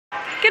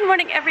Good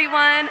morning,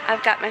 everyone.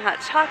 I've got my hot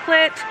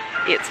chocolate.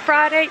 It's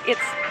Friday.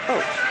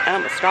 Oh, I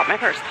almost dropped my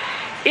purse.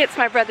 It's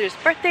my brother's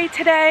birthday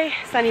today,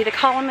 so I need to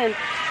call him and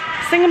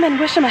sing him and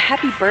wish him a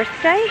happy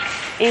birthday.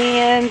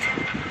 And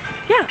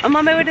yeah, I'm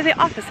on my way to the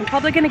office. I'm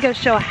probably gonna go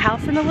show a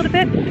house in a little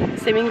bit,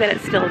 assuming that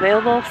it's still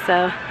available.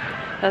 So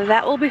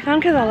that will be fun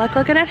because I like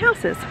looking at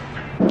houses.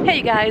 Hey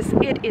you guys,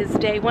 it is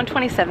day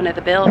 127 of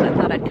the build. I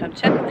thought I'd come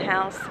check on the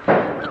house.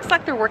 Looks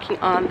like they're working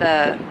on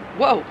the,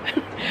 whoa.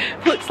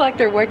 Looks like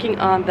they're working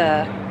on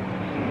the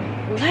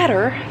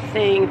ladder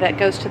thing that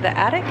goes to the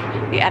attic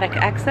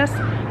access.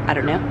 I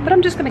don't know, but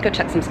I'm just gonna go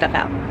check some stuff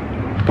out.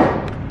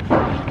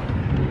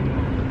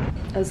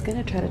 I was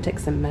gonna try to take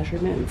some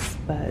measurements,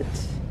 but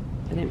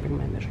I didn't bring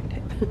my measuring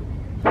tape.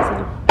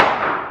 So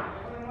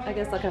I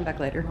guess I'll come back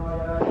later.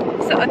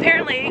 So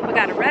apparently we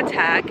got a red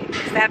tag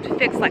because they have to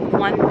fix like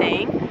one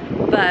thing,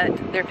 but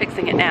they're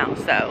fixing it now.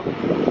 So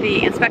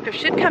the inspector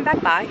should come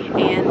back by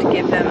and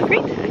give them a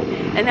green tag.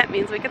 And that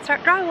means we can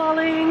start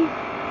drywalling.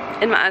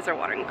 And my eyes are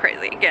watering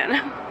crazy again.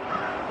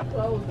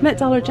 I'm at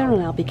Dollar General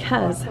now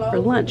because for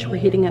lunch we're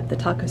heating up the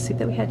taco soup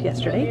that we had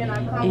yesterday.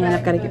 And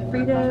I've got to get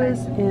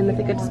Fritos, and I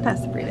think I just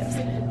passed the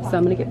Fritos. So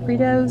I'm gonna get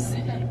Fritos,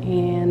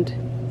 and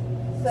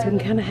so we can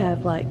kind of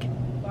have like,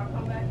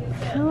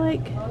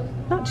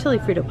 not chili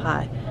Frito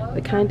pie,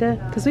 but kinda,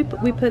 because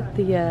we put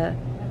the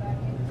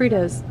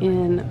Fritos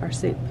in our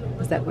soup.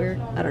 Was that weird?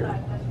 I don't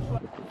know.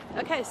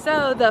 Okay,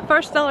 so the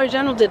first Dollar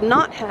General did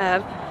not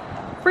have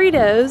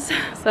Fritos,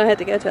 so I had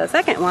to go to a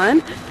second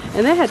one,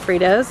 and they had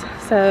Fritos.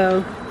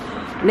 So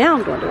now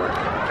I'm going to work.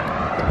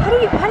 How do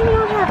you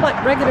not have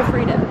like regular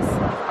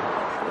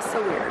Fritos? It's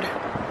so weird.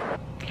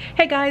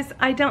 Hey guys,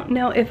 I don't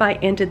know if I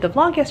ended the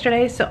vlog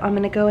yesterday, so I'm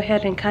gonna go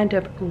ahead and kind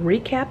of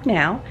recap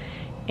now,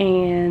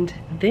 and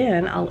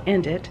then I'll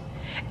end it,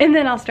 and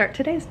then I'll start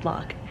today's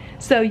vlog.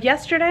 So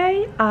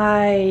yesterday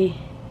I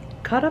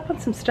caught up on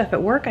some stuff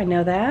at work, I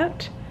know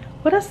that.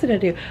 What else did I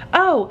do?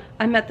 Oh,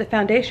 I met the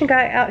foundation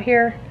guy out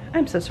here.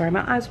 I'm so sorry,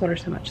 my eyes water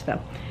so much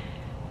though.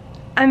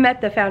 I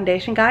met the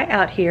foundation guy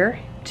out here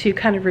to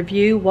kind of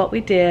review what we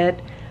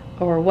did,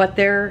 or what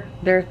their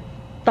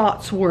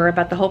thoughts were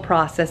about the whole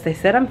process. They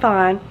said I'm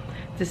fine.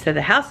 They said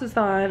the house is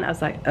fine. I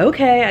was like,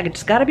 okay, I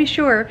just gotta be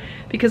sure,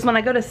 because when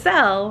I go to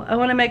sell, I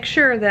wanna make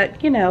sure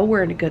that, you know,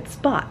 we're in a good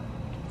spot.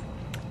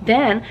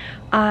 Then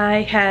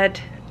I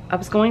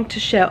was going to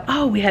show,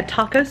 oh, we had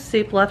taco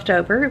soup left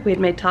over. We had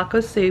made taco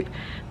soup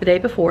the day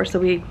before, so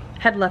we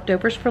had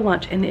leftovers for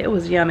lunch, and it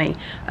was yummy.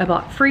 I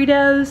bought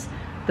Fritos.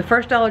 The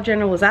first Dollar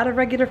General was out of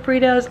regular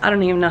Fritos. I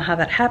don't even know how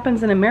that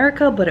happens in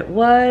America, but it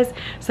was.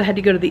 So I had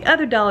to go to the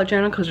other Dollar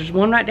General, because there's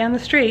one right down the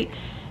street,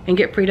 and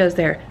get Fritos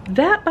there.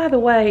 That, by the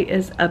way,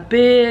 is a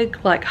big,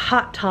 like,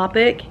 hot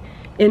topic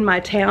in my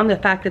town, the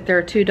fact that there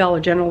are two Dollar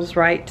Generals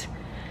right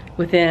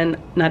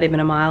within not even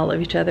a mile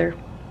of each other.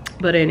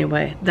 But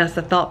anyway, that's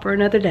a thought for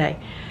another day.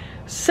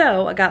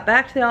 So I got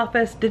back to the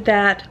office, did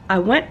that. I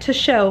went to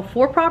show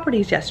 4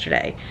 properties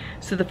yesterday.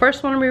 So the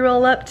first one we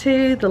roll up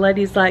to, the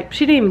lady's like,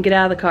 she didn't even get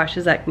out of the car.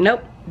 She's like,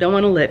 nope, don't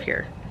want to live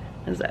here.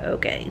 I was like,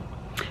 okay.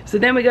 So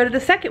then we go to the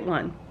second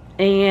one,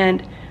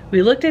 and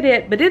we looked at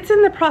it, but it's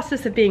in the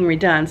process of being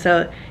redone.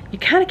 So you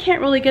kind of can't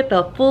really get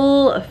the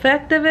full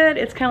effect of it.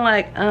 It's kind of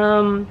like,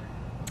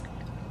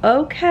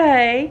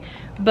 okay,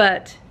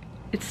 but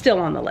it's still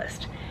on the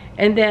list.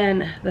 And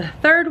then the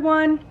third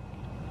one,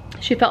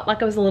 she felt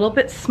like it was a little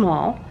bit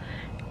small,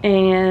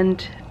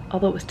 and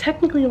although it was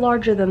technically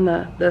larger than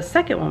the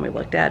second one we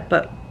looked at,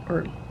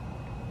 or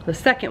the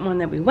second one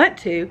that we went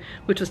to,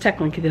 which was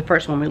technically the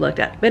first one we looked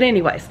at. But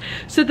anyways,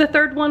 so the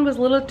third one was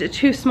a little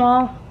too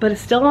small, but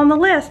it's still on the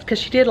list because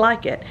she did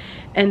like it.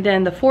 And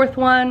then the fourth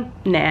one,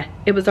 nah,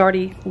 it was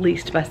already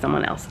leased by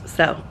someone else,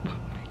 so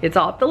it's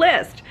off the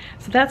list.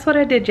 So that's what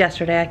I did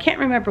yesterday. I can't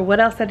remember what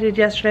else I did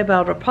yesterday,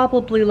 but I'll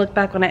probably look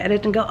back when I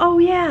edit and go, oh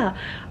yeah,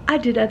 I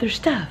did other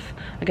stuff.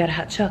 I got a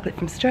hot chocolate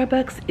from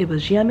Starbucks. It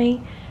was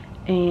yummy.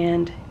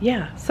 And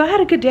yeah, so I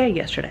had a good day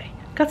yesterday.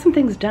 Got some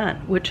things done,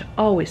 which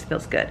always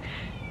feels good.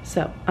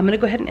 So I'm gonna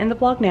go ahead and end the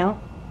vlog now,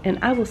 and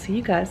I will see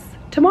you guys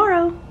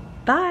tomorrow.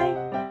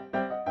 Bye.